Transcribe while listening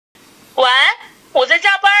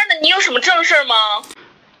你有什么正事吗？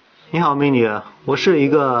你好，美女，我是一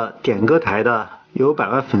个点歌台的，有100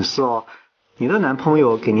万粉丝哦。你的男朋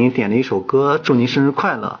友给您点了一首歌，祝您生日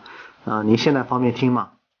快乐。您现在方便听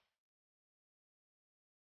吗？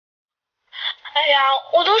哎呀，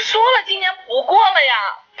我都说了今年不过了呀，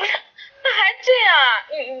不是，那还这样啊？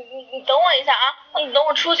你等我一下啊，你等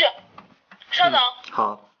我出去，稍等。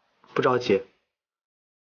好，不着急。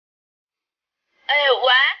哎，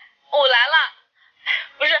喂，我来了。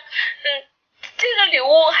不是，这个礼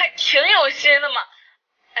物还挺有心的嘛。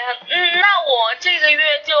那我这个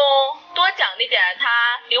月就多奖励点他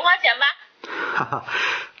零花钱吧。哈哈，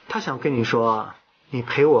他想跟你说，你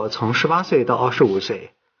陪我从18岁到25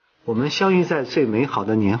岁，我们相遇在最美好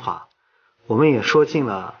的年华，我们也说尽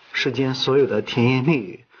了世间所有的甜言蜜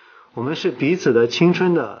语，我们是彼此的青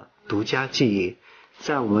春的独家记忆，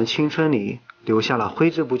在我们青春里留下了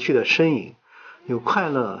挥之不去的身影，有快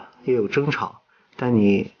乐也有争吵，但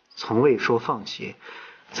你从未说放弃。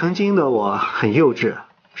曾经的我很幼稚，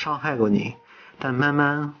伤害过你，但慢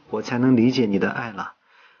慢我才能理解你的爱了。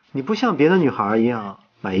你不像别的女孩一样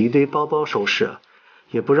买一堆包包首饰，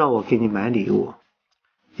也不让我给你买礼物。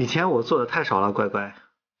以前我做的太少了，乖乖，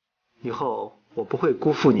以后我不会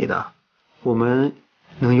辜负你的。我们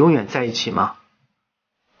能永远在一起吗？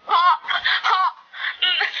好，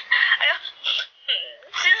哎呀，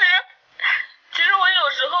其实我有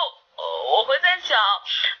时候我会在想，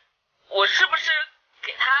我是不是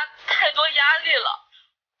给他太多压力了？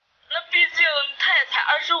那毕竟他也才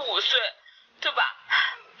25岁，对吧？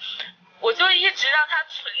我就一直让他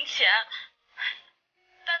存钱，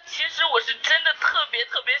但其实我是真的特别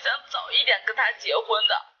想早一点跟他结婚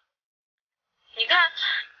的。你看，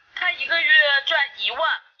他一个月赚1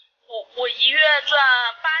万，我一月赚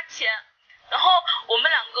8000，然后我们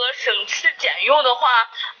两个省吃俭用的话，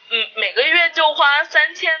每个月就花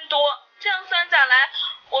3000多，这样算下来，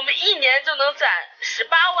我们1年就能攒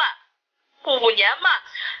18万，5年嘛，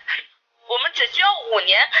我们只需要5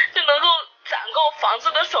年就能够攒够房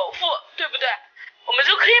子的首付，对不对？我们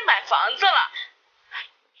就可以买房子了。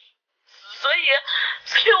所以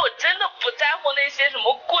我真的不在乎那些什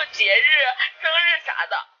么过节日、生日啥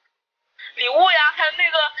的，礼物呀，还有那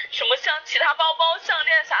个什么像其他包包、项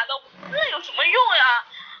链啥的，那有什么用呀？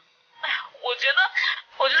哎呀，我觉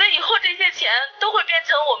得以后这些钱都会变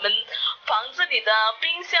成我们房子里的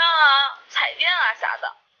冰箱啊、彩电啊啥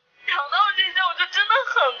的。想到这些，我就真的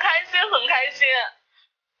很开心。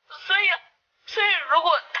所以如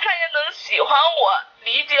果他也能喜欢我、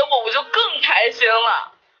理解我，我就更开心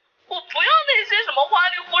了。我不要那些什么花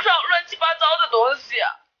里胡哨、乱七八糟的东西，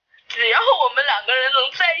只要我们两个人能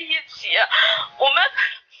在一起，我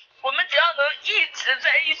们只要能一直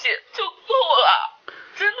在一起就够了，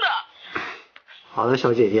真的。好的，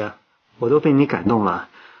小姐姐，我都被你感动了，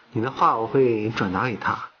你的话我会转达给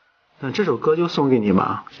他。那这首歌就送给你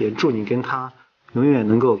吧，也祝你跟他永远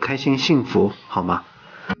能够开心幸福，好吗？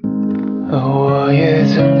我也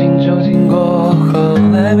曾经走进过，后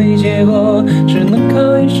来没结果，只能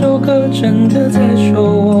靠一首歌真的在说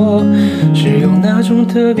我，是用那种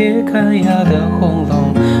特别干哑的喉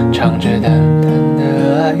咙，唱着淡淡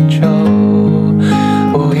的哀愁。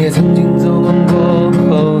我也曾经走忙过，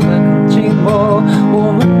后来更寂寞，我